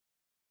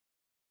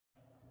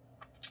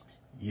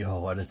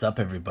Yo, what is up,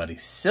 everybody?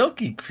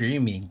 Silky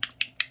Creamy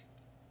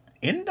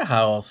in the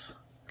house.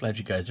 Glad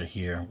you guys are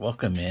here.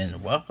 Welcome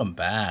in. Welcome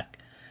back.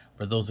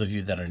 For those of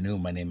you that are new,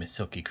 my name is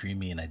Silky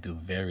Creamy, and I do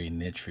very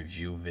niche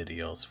review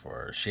videos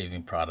for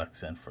shaving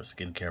products and for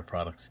skincare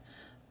products.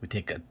 We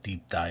take a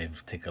deep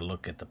dive, take a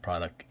look at the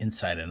product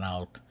inside and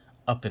out,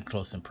 up and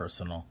close and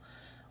personal.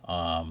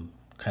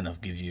 Kind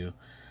of give you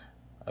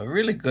a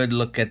really good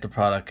look at the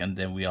product, and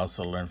then we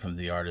also learn from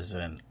the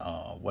artisan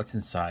what's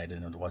inside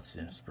and what's the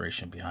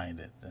inspiration behind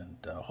it, and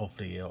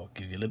hopefully it'll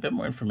give you a little bit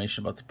more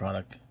information about the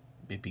product,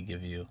 maybe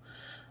give you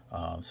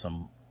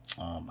some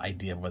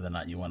idea of whether or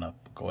not you want to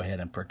go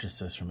ahead and purchase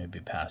this or maybe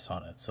pass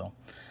on it. So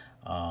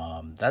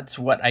that's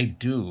what I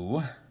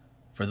do.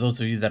 For those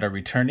of you that are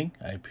returning,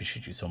 I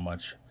appreciate you so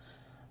much.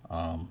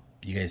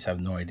 You guys have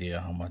no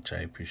idea how much I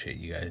appreciate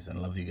you guys and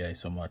love you guys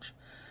so much.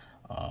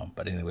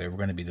 But anyway, we're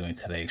going to be doing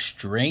today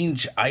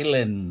Strange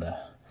Island.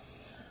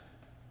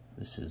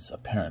 This is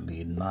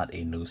apparently not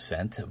a new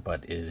scent,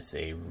 but it is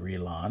a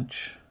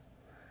relaunch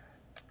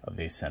of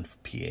a scent for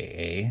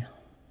PAA.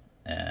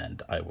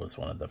 And I was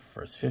one of the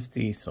first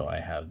 50, so I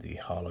have the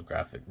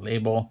holographic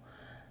label.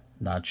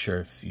 Not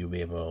sure if you'll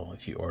be able,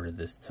 if you order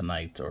this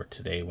tonight or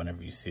today,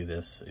 whenever you see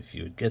this, if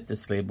you would get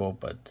this label,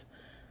 but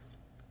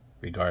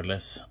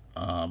regardless,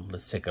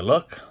 let's take a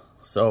look.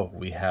 So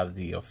we have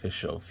the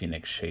official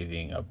Phoenix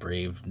Shaving A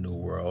Brave New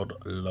World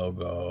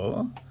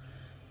logo.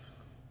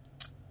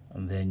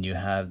 And then you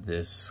have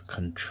this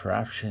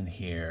contraption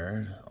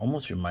here.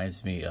 Almost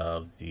reminds me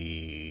of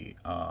the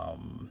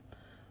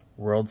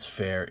World's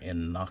Fair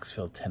in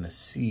Knoxville,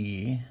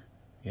 Tennessee.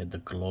 You had the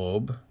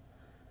globe.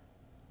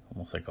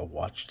 Almost like a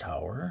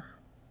watchtower.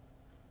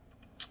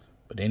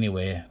 But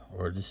anyway,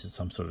 or this is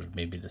some sort of,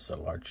 maybe this is a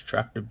large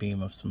tractor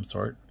beam of some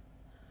sort.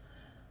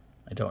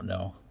 I don't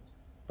know.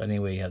 But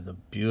anyway, you have the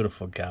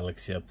beautiful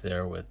galaxy up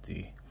there with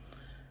the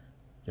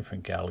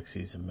different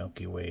galaxies and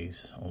Milky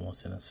Ways,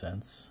 almost in a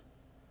sense.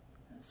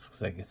 It looks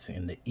like it's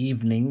in the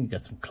evening. You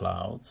got some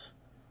clouds.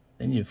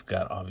 Then you've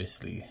got,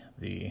 obviously,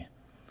 the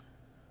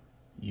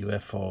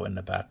UFO in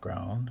the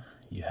background.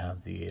 You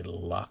have the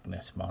Loch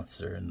Ness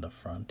Monster in the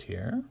front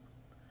here.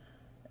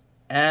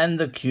 And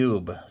the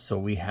cube. So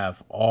we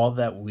have all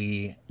that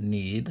we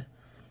need.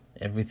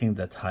 Everything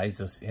that ties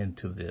us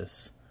into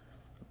this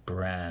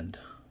brand.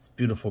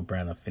 Beautiful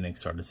brand of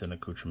Phoenix Artisan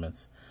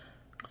Accoutrements.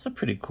 It's a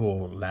pretty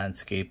cool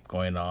landscape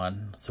going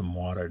on. Some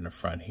water in the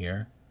front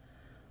here.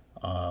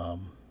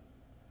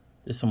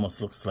 This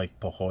almost looks like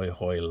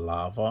Pahoehoe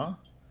lava,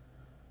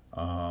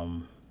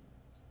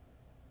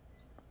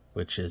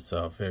 which is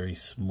a very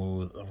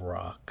smooth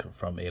rock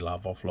from a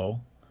lava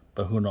flow.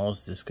 But who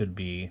knows, this could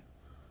be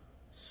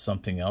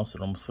something else.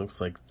 It almost looks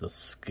like the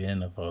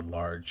skin of a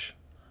large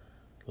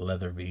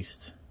leather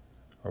beast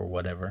or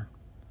whatever.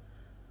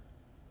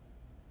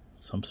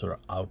 Some sort of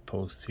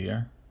outpost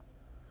here.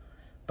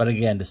 But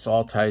again, this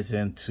all ties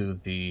into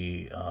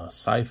the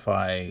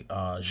sci-fi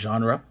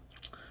genre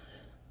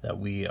that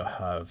we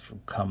have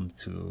come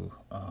to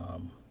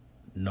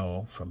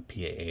know from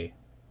PAA.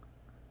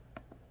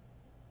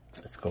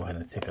 Let's go ahead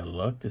and take a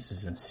look. This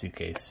is in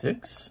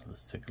CK6.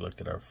 Let's take a look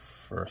at our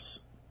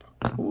first.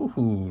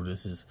 Ooh,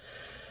 this is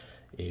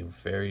a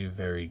very,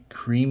 very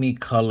creamy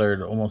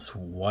colored, almost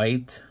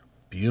white,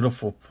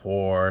 beautiful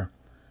pour.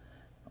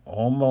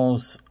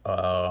 Almost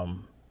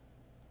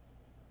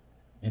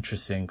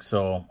interesting.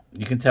 So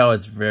you can tell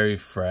it's very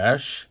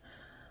fresh.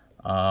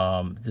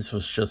 This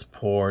was just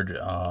poured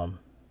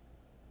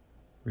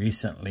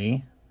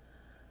recently.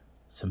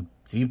 Some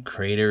deep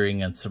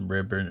cratering and some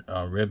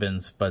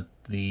ribbons, but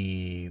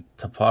the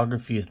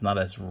topography is not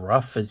as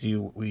rough as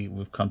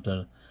we've come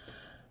to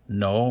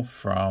know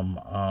from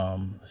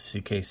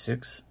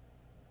CK6,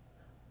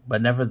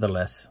 but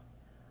nevertheless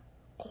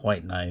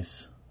quite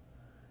nice,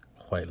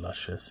 quite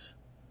luscious.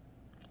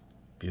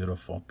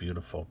 Beautiful,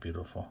 beautiful,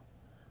 beautiful.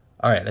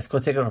 All right, let's go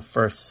take our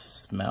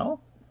first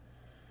smell.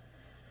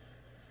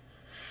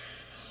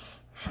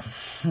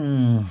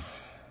 All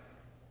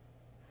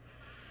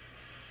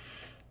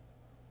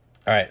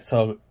right,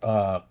 so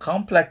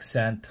complex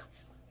scent.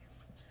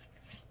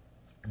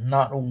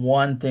 Not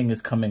one thing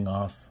is coming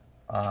off.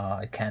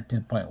 I can't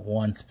pinpoint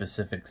one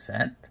specific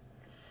scent,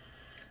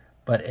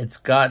 but it's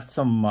got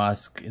some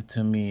musk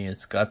to me.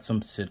 It's got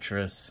some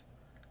citrus.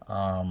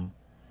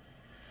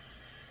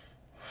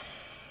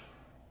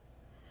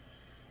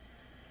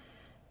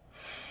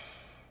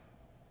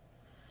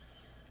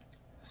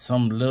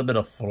 Some little bit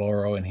of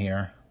floral in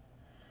here.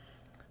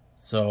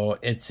 So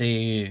it's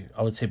I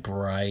would say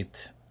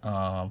bright,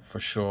 for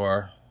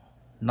sure.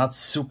 Not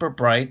super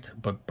bright,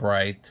 but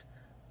bright.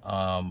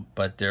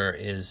 But there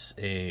is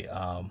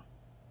yeah,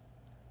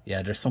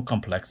 there's some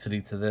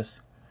complexity to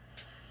this.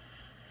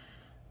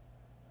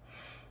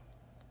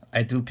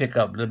 I do pick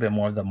up a little bit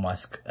more of the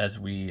musk as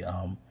we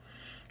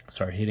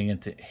start hitting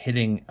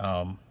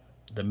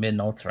the mid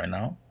notes right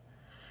now.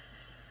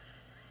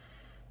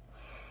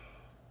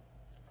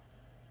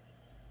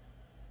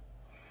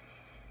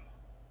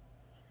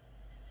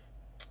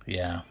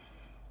 Yeah,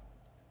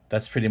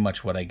 that's pretty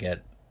much what I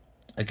get.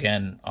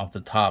 again, off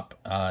the top,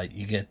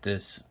 you get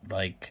this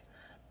like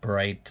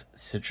bright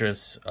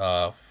citrus,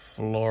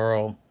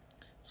 floral,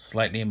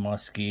 slightly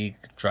musky,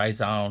 dries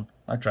down,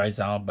 not dries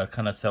down, but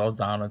kind of settled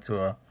down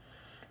into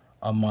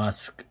a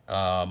musk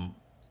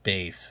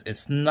base.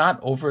 It's not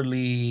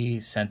overly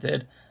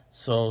scented,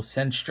 so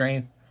scent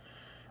strength,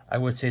 I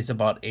would say, it's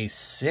about a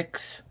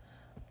 6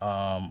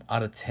 out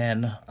of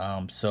 10.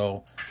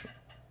 So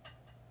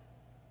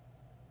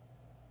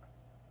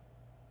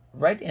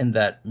right in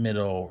that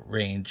middle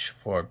range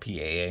for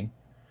PAA.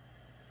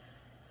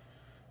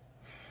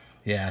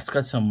 Yeah, it's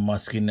got some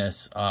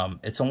muskiness.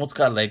 It's almost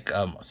got like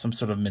some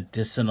sort of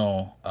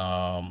medicinal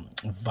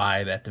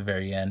vibe at the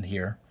very end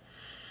here.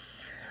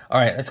 All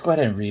right, let's go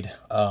ahead and read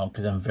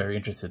because I'm very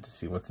interested to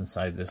see what's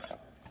inside this.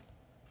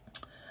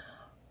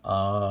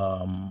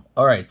 All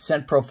right,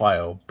 scent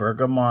profile: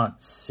 bergamot,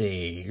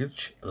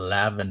 sage,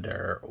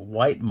 lavender,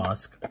 white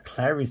musk,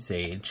 clary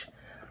sage,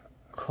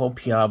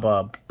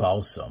 copiaba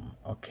balsam.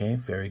 Okay,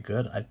 very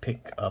good. I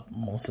picked up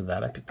most of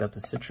that. I picked up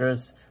the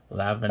citrus,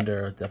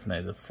 lavender,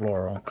 definitely the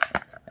floral,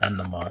 and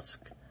the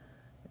musk.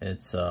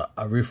 It's a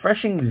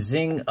refreshing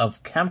zing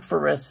of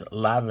camphorous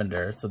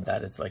lavender. So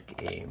that is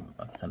like a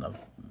kind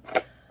of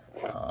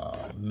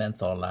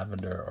menthol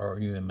lavender or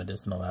even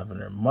medicinal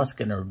lavender. Musk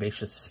and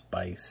herbaceous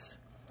spice.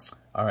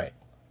 All right.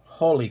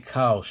 Holy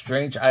cow.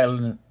 Strange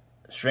Island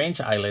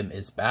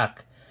is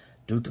back.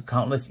 Due to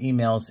countless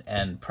emails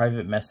and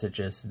private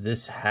messages,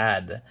 this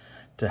had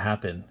to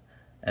happen.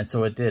 And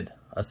so it did.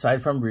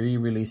 Aside from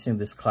re-releasing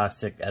this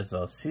classic as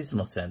a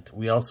seasonal scent,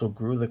 we also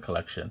grew the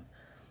collection.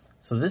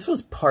 So this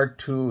was part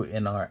 2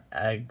 in our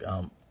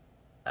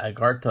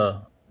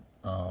Agartha,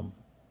 God,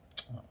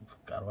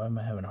 why am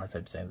I having a hard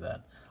time saying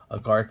that?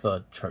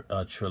 Agartha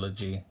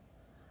trilogy.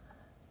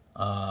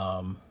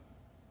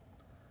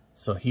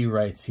 So he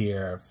writes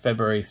here,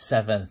 February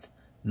 7th,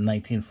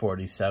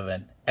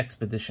 1947,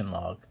 expedition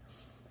log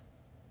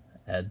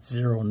at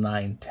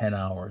 0910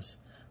 hours.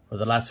 For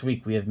the last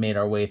week, we have made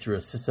our way through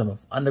a system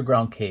of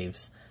underground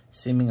caves,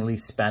 seemingly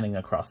spanning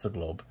across the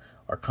globe.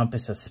 Our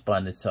compass has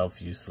spun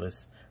itself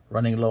useless,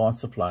 running low on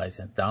supplies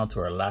and down to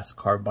our last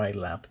carbide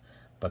lamp.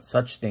 But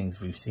such things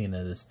we've seen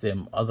in this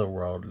dim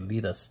otherworld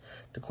lead us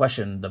to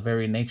question the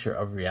very nature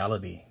of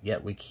reality.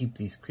 Yet we keep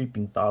these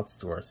creeping thoughts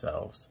to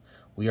ourselves.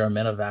 We are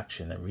men of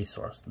action and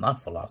resource,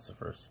 not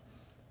philosophers.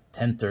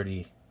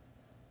 10:30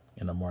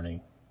 in the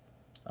morning.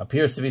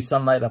 Appears to be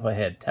sunlight up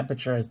ahead.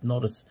 Temperature has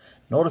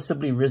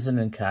noticeably risen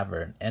in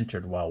cavern.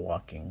 Entered while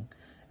walking.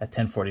 At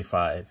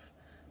 10:45,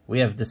 we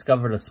have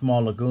discovered a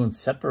small lagoon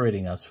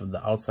separating us from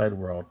the outside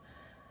world.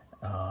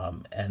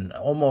 An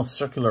almost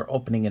circular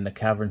opening in the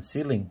cavern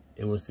ceiling.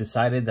 It was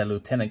decided that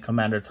Lieutenant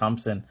Commander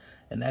Thompson,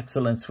 an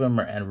excellent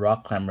swimmer and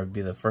rock climber,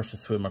 be the first to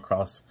swim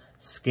across,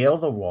 scale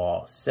the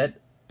wall, set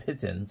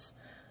pittons,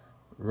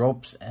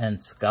 ropes, and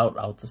scout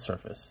out the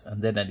surface.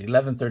 And then at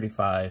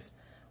 11:35,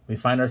 we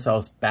find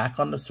ourselves back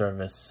on the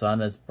surface,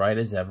 sun as bright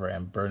as ever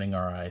and burning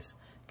our eyes.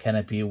 Can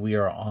it be we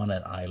are on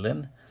an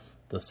island?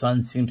 The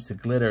sun seems to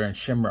glitter and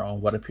shimmer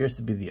on what appears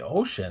to be the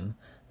ocean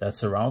that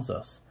surrounds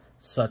us.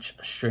 Such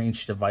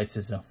strange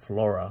devices and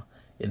flora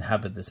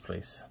inhabit this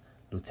place.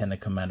 Lieutenant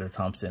Commander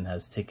Thompson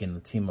has taken a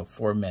team of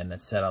 4 men and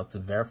set out to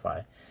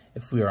verify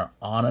if we are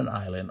on an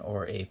island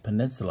or a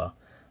peninsula.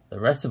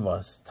 The rest of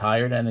us,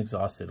 tired and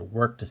exhausted,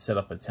 work to set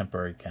up a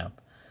temporary camp.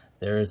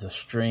 There is a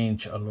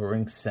strange,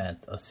 alluring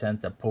scent, a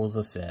scent that pulls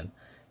us in,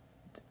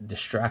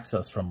 distracts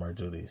us from our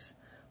duties.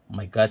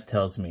 My gut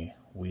tells me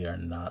we are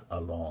not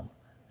alone.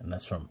 And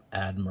that's from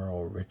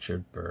Admiral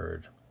Richard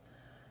Byrd.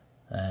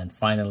 And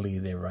finally,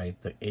 they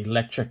write, the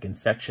electric,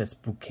 infectious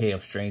bouquet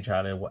of Strange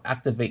Island will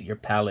activate your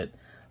palate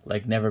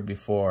like never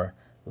before.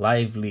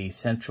 Lively,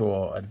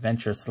 sensual,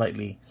 adventure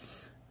slightly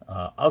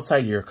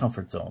outside your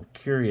comfort zone.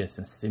 Curious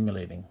and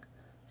stimulating.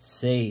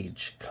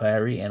 Sage,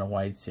 clary and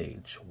white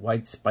sage.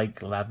 White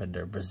spike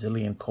lavender,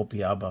 Brazilian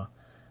copiaba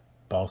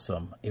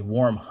balsam. A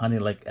warm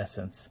honey-like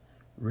essence.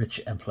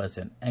 Rich and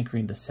pleasant,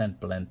 anchoring the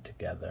scent blend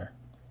together.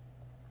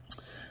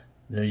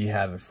 There you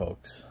have it,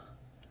 folks.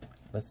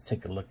 Let's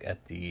take a look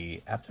at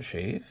the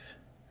aftershave.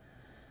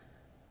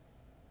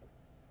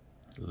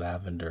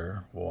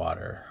 Lavender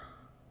water.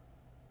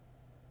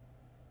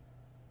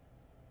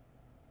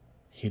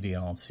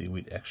 Hideon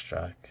seaweed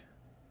extract.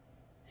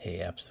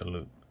 Hey,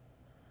 absolute.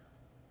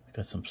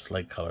 Got some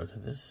slight color to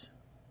this.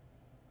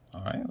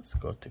 All right, let's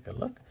go take a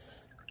look.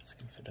 Let's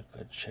give it a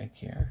good shake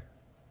here.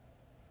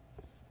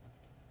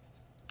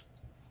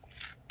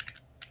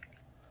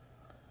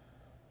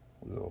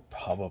 We will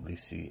probably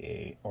see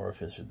a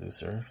orifice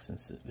reducer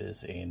since it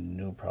is a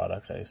new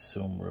product. I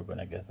assume we're going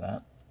to get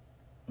that.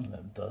 And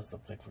it does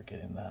look like we're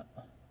getting that.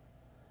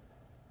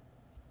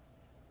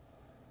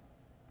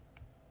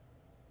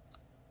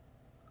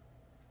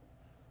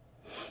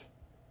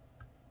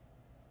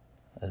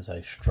 As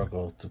I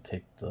struggle to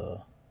take the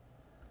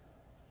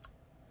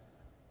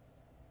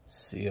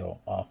seal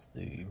off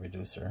the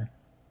reducer.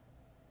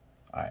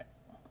 Alright,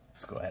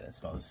 let's go ahead and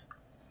smell this.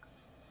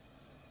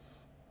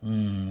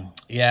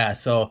 Yeah,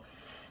 so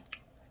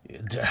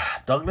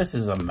Douglas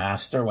is a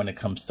master when it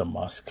comes to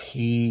musk.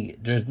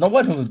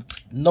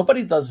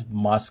 Nobody does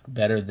musk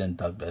better than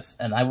Douglas,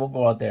 and I will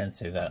go out there and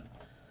say that.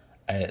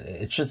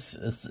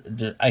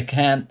 I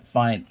can't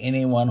find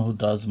anyone who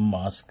does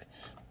musk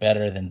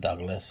better than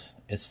Douglas.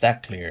 It's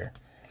that clear.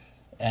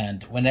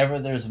 And whenever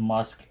there's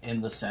musk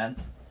in the scent,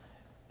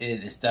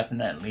 it is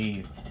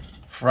definitely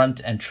front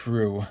and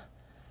true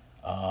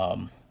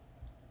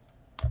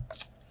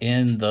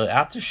in the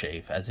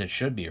aftershave, as it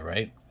should be,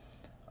 right?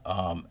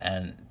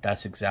 And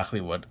that's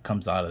exactly what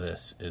comes out of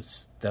this.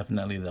 It's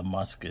definitely the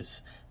musk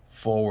is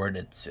forward.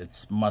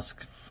 It's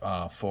musk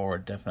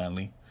forward,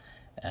 definitely.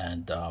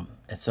 And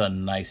it's a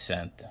nice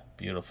scent,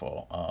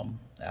 beautiful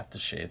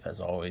aftershave as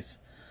always.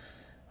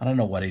 I don't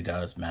know what he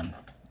does, man.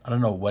 I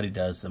don't know what he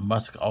does. The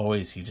musk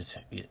always,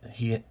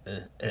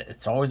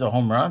 it's always a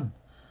home run.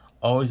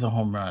 Always a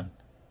home run.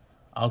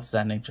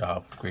 Outstanding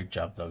job. Great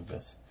job,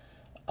 Douglas.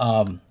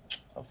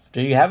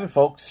 There you have it,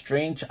 folks.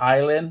 Strange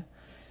Island.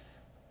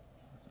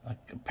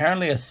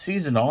 Apparently a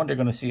seasonal. They're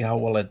going to see how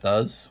well it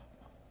does.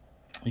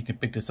 You can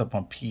pick this up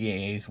on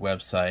PAA's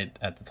website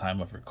at the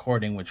time of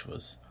recording, which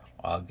was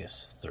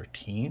August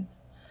 13th.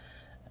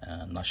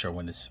 I'm not sure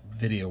when this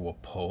video will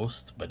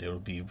post, but it'll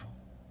be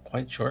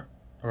quite short,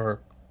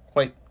 or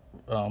quite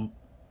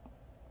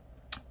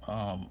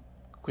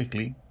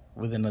quickly,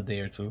 within a day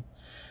or two.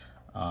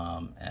 Yeah,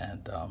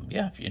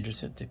 if you're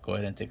interested, go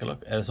ahead and take a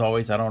look. As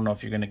always, I don't know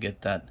if you're going to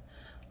get that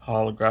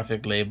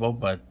holographic label,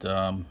 but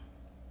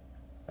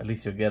at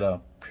least you'll get a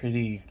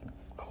pretty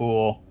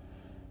cool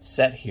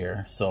set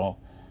here. So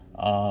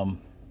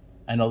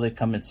I know they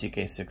come in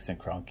CK6 and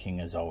Crown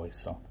King as always.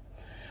 So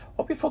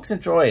hope you folks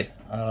enjoyed.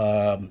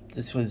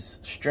 This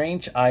was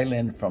Strange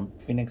Island from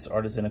Phoenix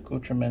Artisan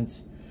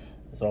Accoutrements.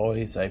 As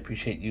always, I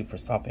appreciate you for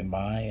stopping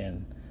by,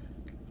 and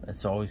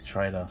let's always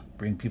try to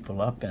bring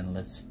people up, and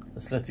let's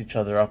lift each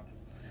other up.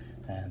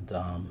 And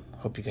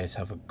hope you guys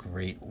have a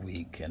great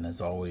week. And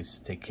as always,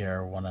 take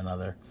care of one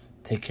another.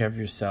 Take care of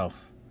yourself.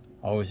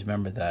 Always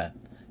remember that.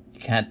 You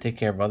can't take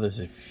care of others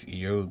if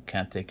you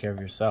can't take care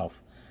of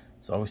yourself.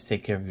 So always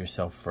take care of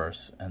yourself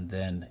first, and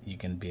then you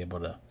can be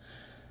able to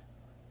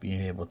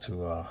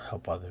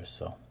help others.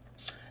 So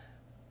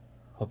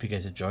hope you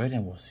guys enjoyed,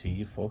 and we'll see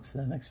you folks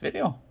in the next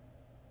video.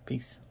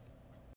 Peace.